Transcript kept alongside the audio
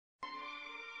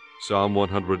Psalm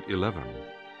 111.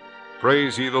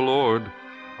 Praise ye the Lord.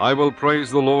 I will praise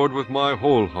the Lord with my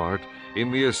whole heart, in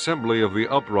the assembly of the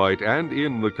upright and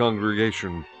in the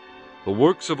congregation. The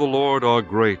works of the Lord are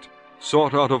great,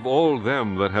 sought out of all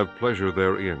them that have pleasure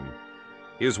therein.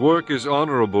 His work is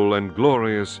honorable and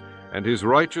glorious, and his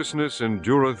righteousness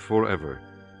endureth forever.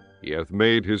 He hath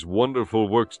made his wonderful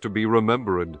works to be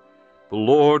remembered. The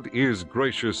Lord is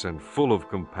gracious and full of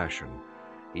compassion.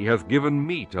 He hath given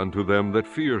meat unto them that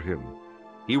fear him.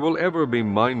 He will ever be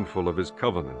mindful of his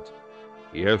covenant.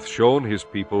 He hath shown his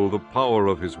people the power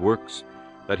of his works,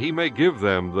 that he may give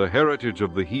them the heritage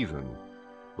of the heathen.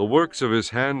 The works of his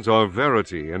hands are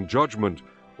verity and judgment.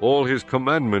 All his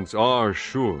commandments are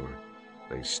sure.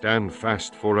 They stand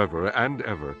fast forever and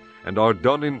ever, and are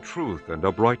done in truth and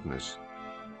uprightness.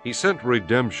 He sent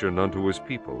redemption unto his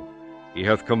people. He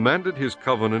hath commanded his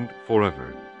covenant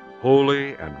forever.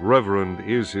 Holy and reverend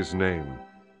is his name.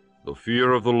 The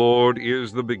fear of the Lord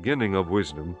is the beginning of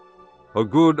wisdom. A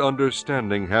good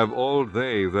understanding have all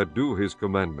they that do his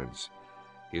commandments.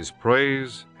 His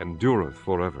praise endureth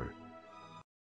forever.